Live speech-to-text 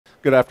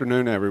Good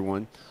afternoon,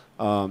 everyone.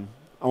 I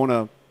want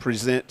to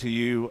present to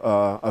you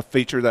a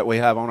feature that we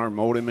have on our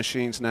molding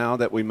machines now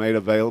that we made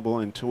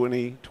available in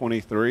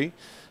 2023.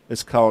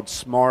 It's called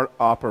Smart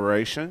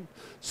Operation.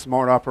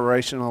 Smart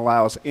Operation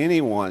allows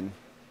anyone,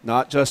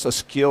 not just a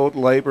skilled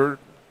labor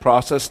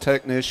process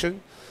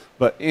technician,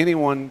 but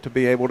anyone to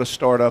be able to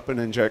start up an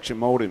injection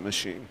molding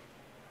machine.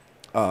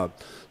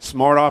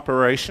 Smart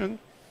Operation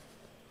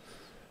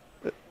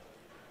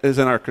is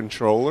in our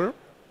controller.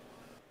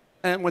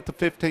 And with the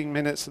 15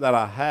 minutes that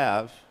I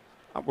have,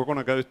 we're going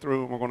to go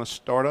through and we're going to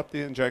start up the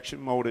injection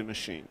molding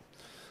machine.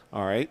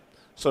 All right.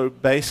 So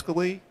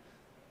basically,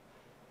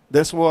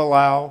 this will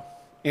allow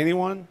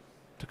anyone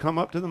to come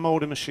up to the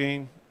molding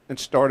machine and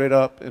start it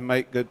up and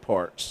make good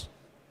parts.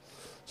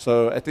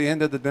 So at the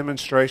end of the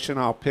demonstration,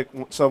 I'll pick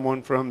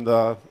someone from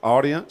the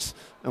audience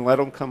and let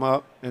them come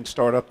up and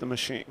start up the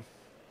machine.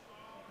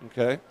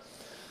 Okay.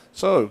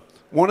 So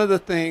one of the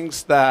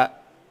things that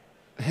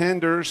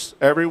hinders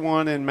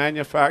everyone in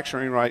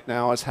manufacturing right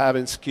now is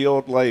having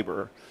skilled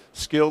labor.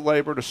 Skilled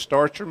labor to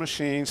start your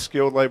machines,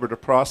 skilled labor to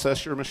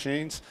process your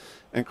machines,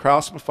 and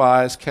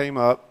Kraus-Maffei came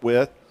up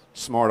with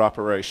Smart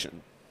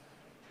Operation.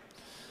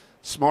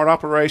 Smart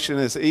Operation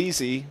is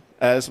easy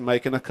as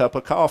making a cup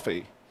of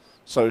coffee.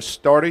 So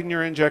starting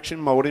your injection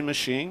molding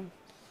machine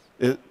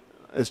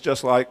is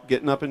just like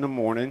getting up in the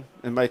morning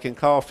and making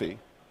coffee.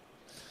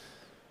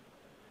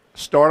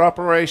 Start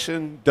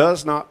Operation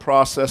does not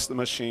process the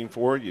machine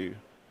for you.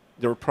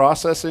 The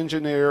process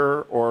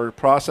engineer or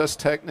process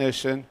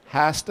technician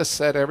has to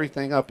set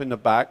everything up in the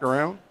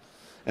background.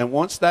 And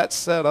once that's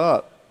set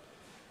up,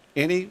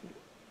 any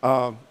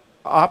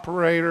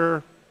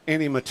operator,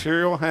 any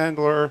material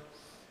handler,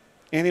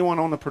 anyone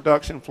on the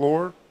production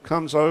floor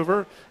comes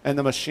over and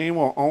the machine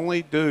will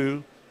only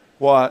do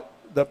what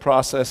the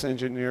process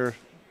engineer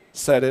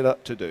set it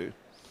up to do.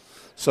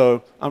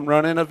 So I'm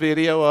running a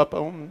video up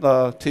on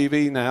the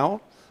TV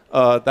now.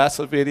 That's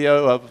a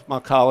video of my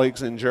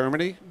colleagues in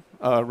Germany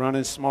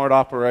running Smart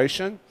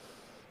Operation.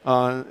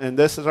 And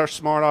this is our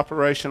Smart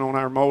Operation on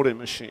our molding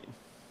machine.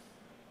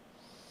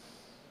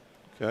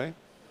 Okay.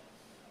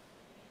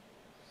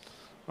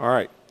 All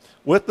right.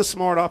 With the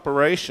Smart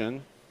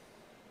Operation,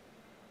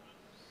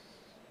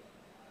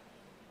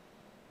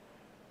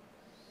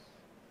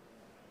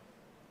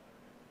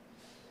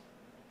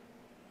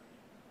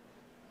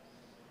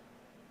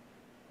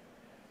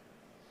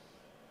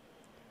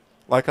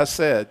 like I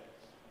said,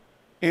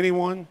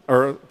 anyone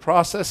or a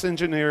process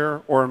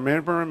engineer or a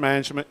member of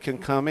management can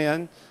come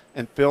in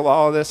and fill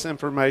all this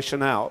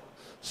information out.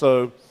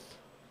 So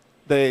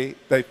they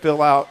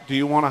fill out, do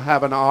you want to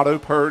have an auto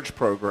purge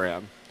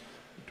program?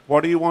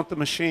 What do you want the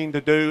machine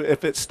to do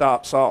if it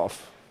stops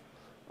off?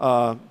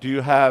 Do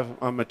you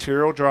have a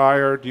material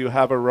dryer? Do you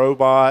have a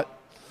robot?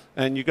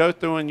 And you go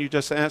through and you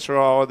just answer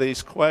all of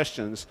these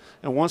questions.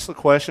 And once the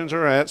questions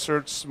are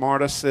answered,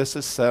 Smart Assist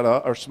is set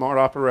up, or Smart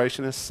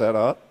Operation is set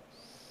up.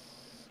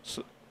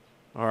 So,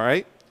 all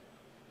right.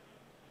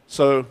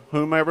 So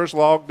whomever's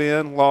logged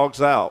in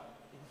logs out.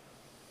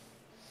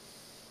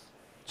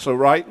 So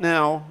right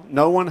now,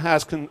 no one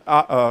has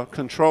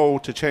control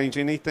to change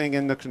anything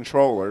in the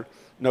controller.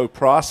 No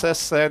process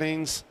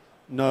settings,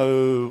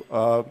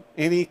 no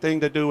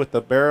anything to do with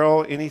the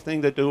barrel,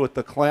 anything to do with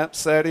the clamp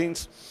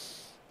settings.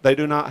 They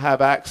do not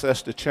have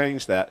access to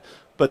change that.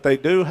 But they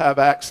do have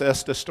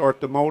access to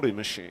start the molding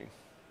machine.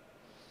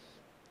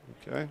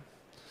 Okay.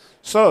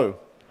 So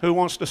who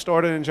wants to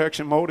start an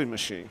injection molding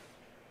machine?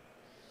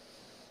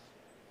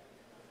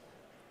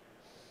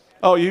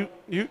 Oh, you,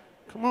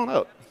 come on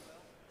up.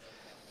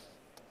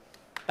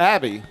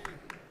 Abby. Hi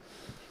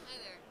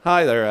there.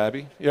 Hi there,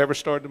 Abby. You ever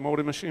started a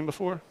molding machine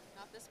before?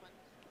 Not this one.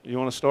 You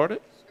want to start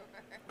it? Sure.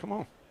 Come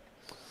on.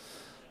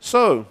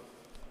 So,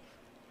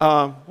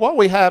 what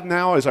we have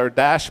now is our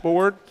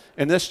dashboard,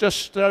 and this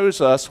just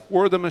shows us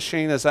where the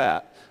machine is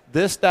at.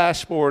 This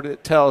dashboard,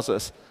 it tells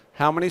us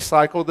how many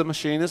cycles the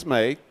machine has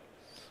made,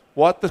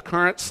 what the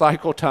current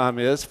cycle time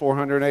is,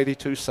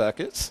 482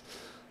 seconds,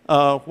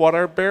 what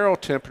our barrel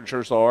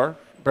temperatures are,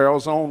 barrel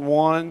zone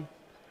 1,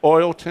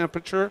 oil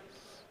temperature.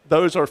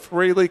 Those are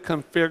freely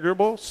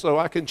configurable, so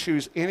I can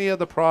choose any of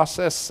the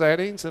process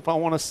settings if I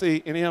want to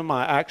see any of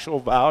my actual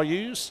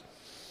values.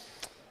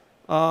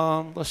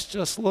 Let's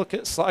just look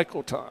at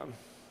cycle time.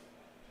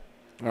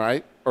 All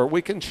right, or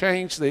we can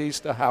change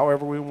these to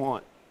however we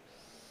want.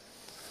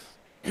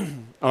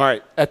 All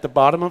right, at the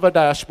bottom of a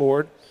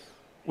dashboard,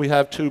 we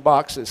have two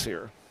boxes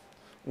here.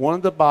 One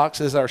of the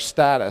boxes is our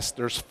status.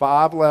 There's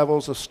 5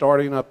 levels of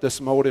starting up this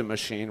molding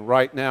machine.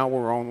 Right now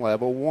we're on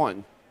level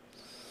 1.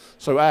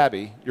 So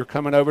Abby, you're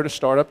coming over to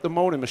start up the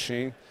molding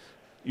machine.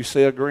 You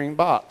see a green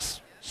box.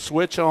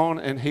 Switch on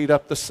and heat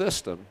up the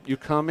system. You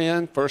come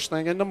in first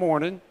thing in the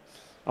morning.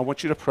 I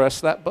want you to press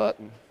that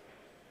button.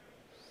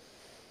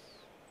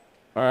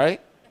 All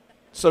right?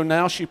 So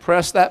now she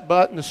pressed that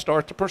button to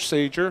start the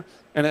procedure,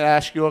 and it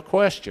asks you a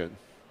question.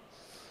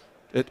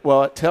 It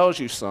tells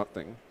you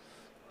something.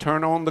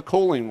 Turn on the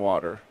cooling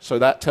water. So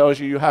that tells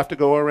you you have to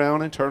go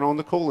around and turn on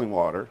the cooling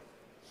water.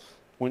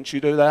 Once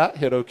you do that,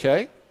 hit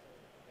OK.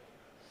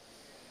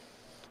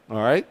 All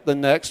right, the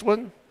next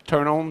one,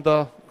 turn on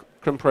the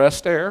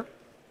compressed air.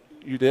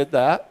 You did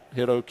that,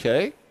 hit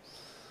OK.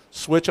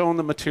 Switch on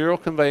the material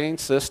conveying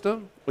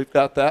system. We've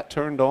got that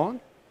turned on.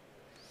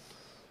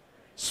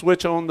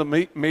 Switch on the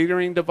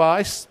metering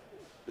device.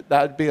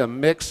 That'd be a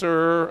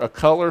mixer, a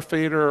color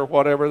feeder, or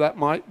whatever that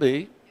might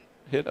be.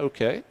 Hit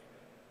OK.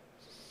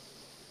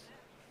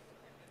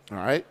 All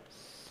right.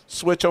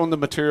 Switch on the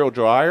material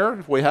dryer.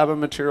 If we have a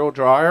material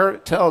dryer,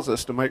 it tells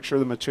us to make sure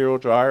the material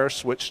dryer is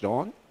switched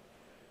on.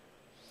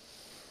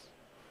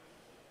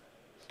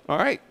 All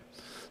right.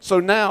 So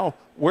now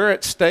we're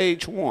at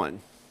stage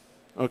 1.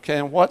 Okay,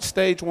 and what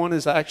stage 1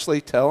 is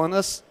actually telling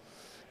us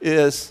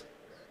is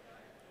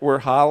we're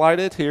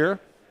highlighted here.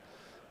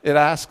 It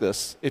asks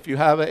us if you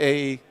have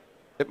a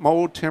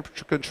mold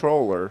temperature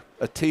controller,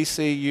 a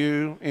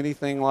TCU,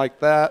 anything like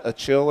that, a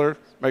chiller,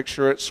 make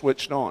sure it's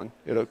switched on.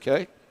 Hit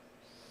OK.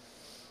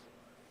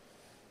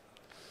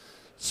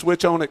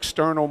 Switch on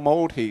external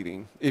mold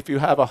heating. If you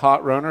have a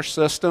hot runner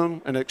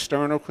system, an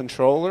external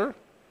controller,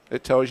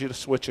 it tells you to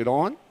switch it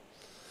on.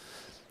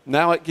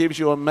 Now it gives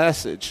you a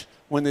message.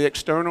 When the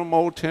external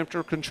mold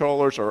temperature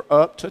controllers are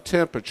up to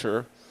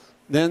temperature,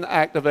 then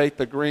activate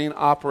the green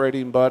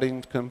operating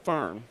button to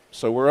confirm.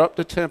 So we're up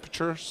to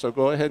temperature, so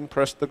go ahead and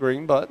press the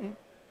green button.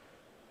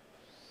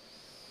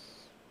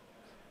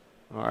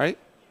 All right,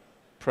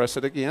 press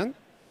it again.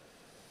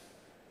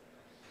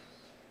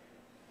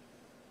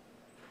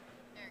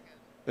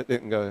 It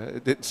didn't go,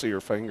 it didn't see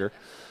your finger.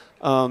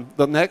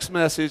 The next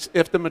message,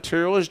 if the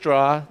material is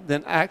dry,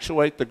 then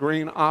actuate the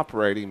green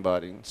operating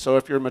button. So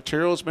if your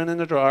material has been in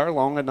the dryer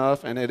long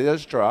enough and it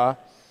is dry,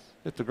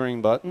 hit the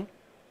green button.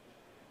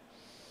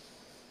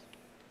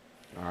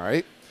 All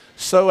right.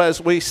 So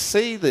as we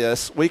see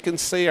this, we can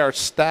see our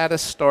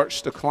status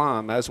starts to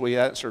climb as we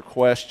answer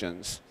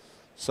questions.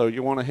 So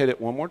you want to hit it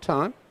one more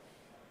time.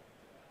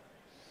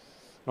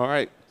 All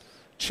right.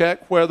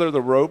 Check whether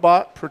the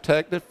robot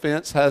protective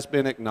fence has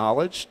been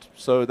acknowledged.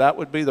 So that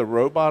would be the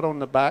robot on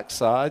the back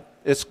side.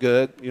 It's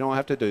good. You don't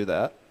have to do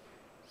that.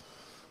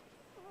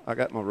 I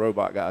got my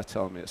robot guy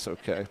telling me it's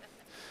okay.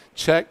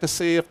 Check to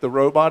see if the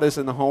robot is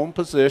in the home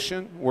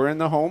position. We're in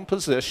the home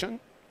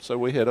position, so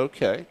we hit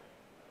OK.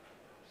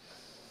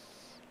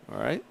 All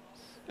right.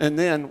 And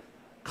then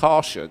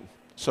caution.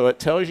 So it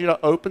tells you to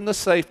open the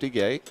safety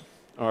gate.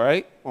 All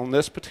right. On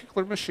this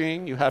particular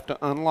machine, you have to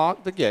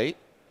unlock the gate.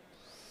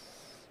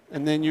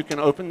 And then you can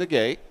open the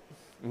gate,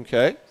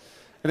 okay?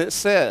 And it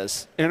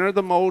says, enter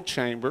the mold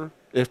chamber.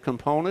 If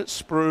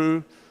components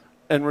sprue,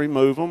 and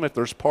remove them. If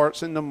there's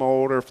parts in the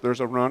mold or if there's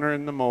a runner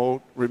in the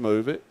mold,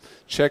 remove it.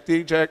 Check the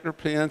ejector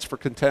pins for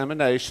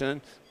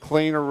contamination.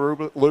 Clean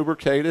or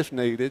lubricate if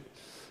needed.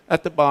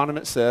 At the bottom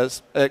it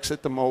says,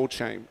 exit the mold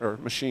chamber, or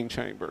machine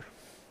chamber.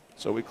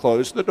 So we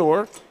close the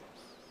door,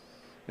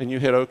 and you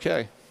hit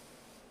OK.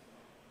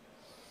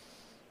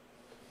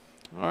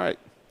 All right.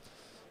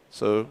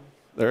 So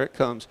there it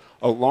comes.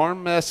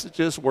 Alarm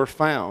messages were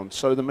found.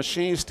 So the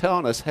machine's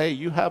telling us, hey,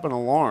 you have an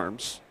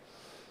alarms.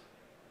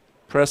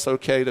 Press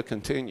OK to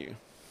continue.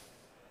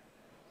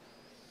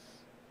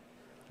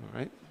 All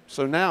right.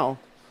 So now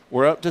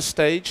we're up to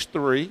stage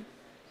 3,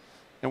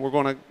 and we're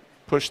going to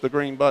push the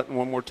green button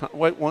one more time.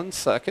 Wait 1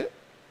 second.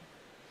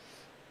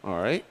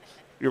 All right.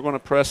 You're going to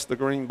press the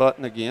green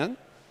button again.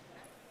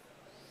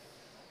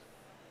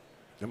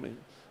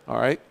 All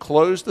right.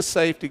 Close the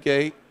safety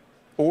gate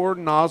or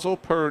nozzle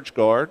purge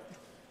guard,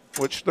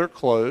 which they're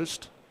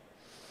closed.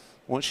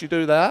 Once you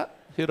do that,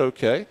 hit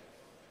OK.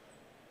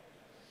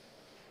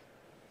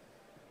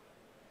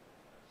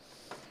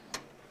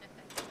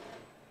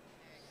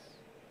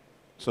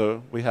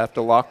 So we have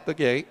to lock the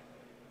gate.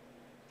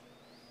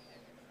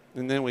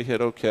 And then we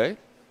hit OK.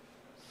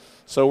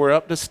 So we're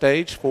up to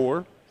stage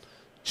 4.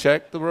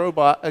 Check the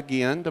robot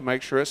again to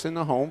make sure it's in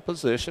the home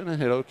position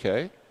and hit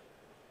OK.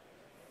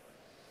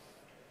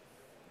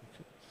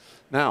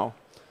 Now,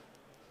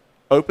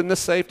 open the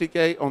safety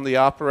gate on the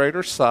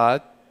operator's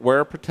side,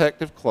 wear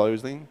protective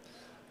clothing.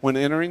 When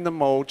entering the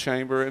mold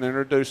chamber and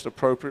introduce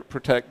appropriate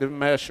protective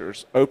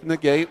measures. Open the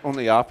gate on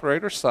the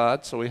operator's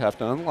side, so we have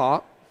to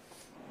unlock.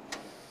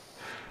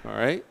 All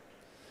right.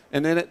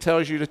 And then it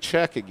tells you to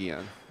check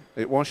again.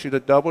 It wants you to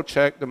double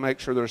check to make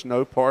sure there's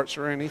no parts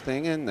or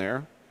anything in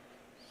there.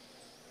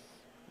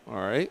 All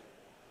right.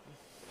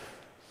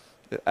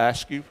 It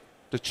asks you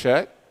to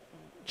check,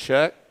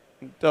 check,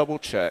 and double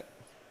check.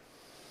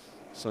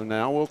 So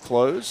now we'll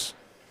close.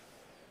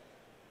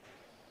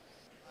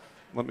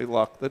 Let me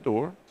lock the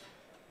door.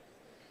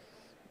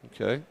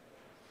 Okay.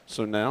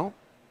 So now,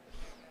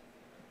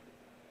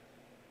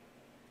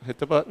 hit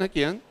the button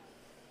again.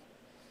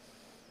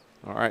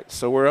 All right,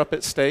 so we're up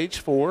at stage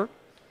 4.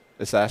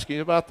 It's asking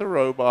about the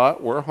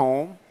robot. We're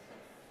home.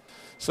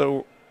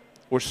 So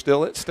we're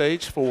still at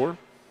stage 4.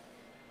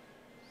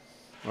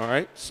 All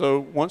right, so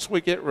once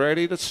we get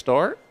ready to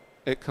start,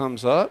 it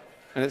comes up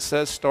and it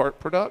says start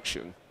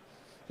production.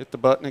 Hit the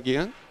button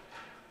again.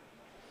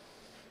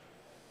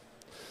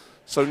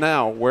 So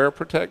now, wear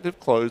protective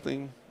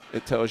clothing.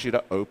 It tells you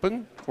to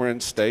open. We're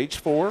in stage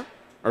 4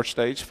 or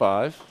stage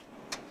 5.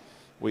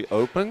 We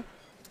open.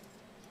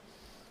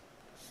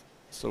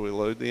 So we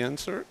load the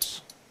inserts.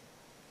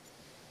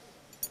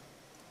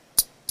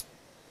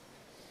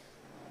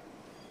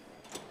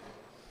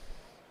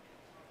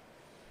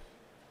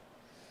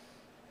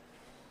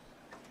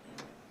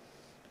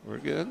 We're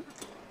good.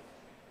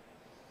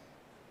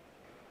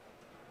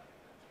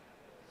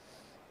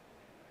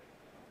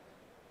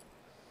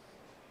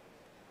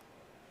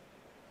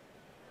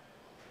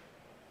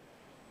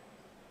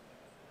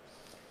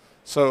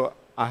 So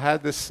I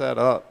had this set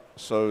up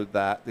so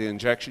that the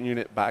injection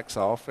unit backs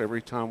off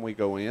every time we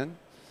go in.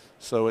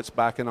 So it's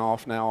backing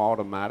off now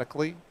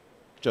automatically,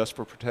 just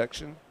for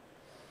protection.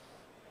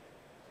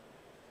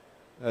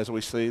 As we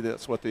see,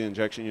 that's what the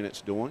injection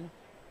unit's doing.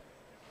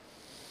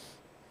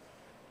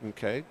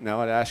 Okay,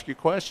 now I'd ask you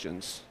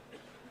questions.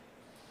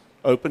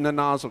 Open the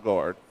nozzle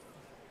guard.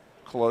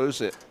 Close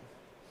it.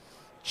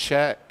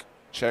 Check.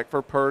 Check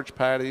for purge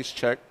patties.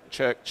 Check,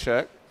 check,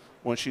 check.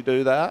 Once you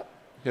do that,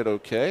 hit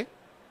OK.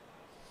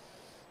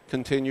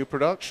 Continue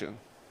production.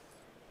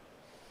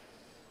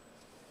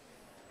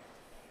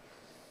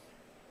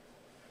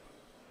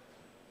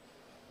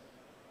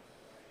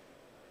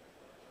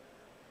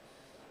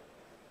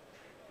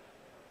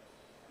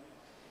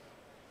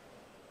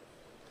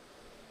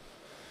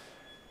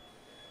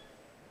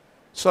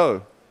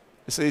 So,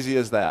 it's easy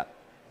as that,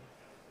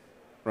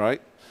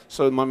 right?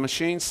 So my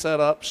machine's set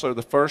up so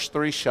the first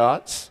 3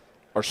 shots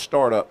are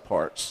startup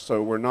parts.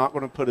 So we're not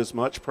going to put as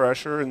much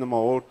pressure in the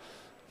mold.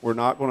 We're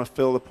not going to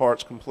fill the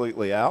parts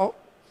completely out.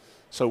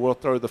 So we'll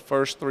throw the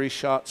first 3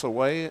 shots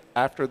away.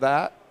 After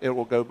that, it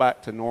will go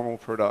back to normal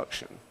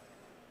production.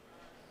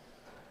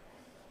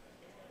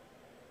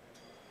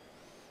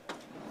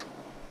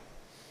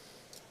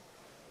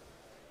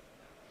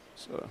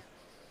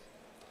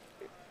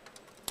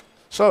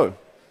 So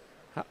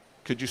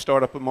could you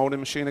start up a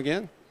molding machine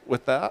again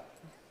with that?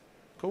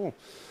 Cool.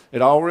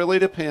 It all really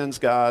depends,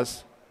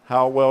 guys,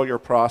 how well your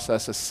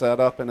process is set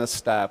up and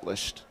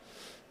established.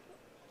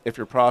 If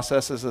your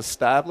process is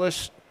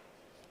established,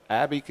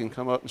 Abby can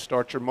come up and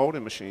start your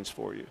molding machines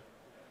for you.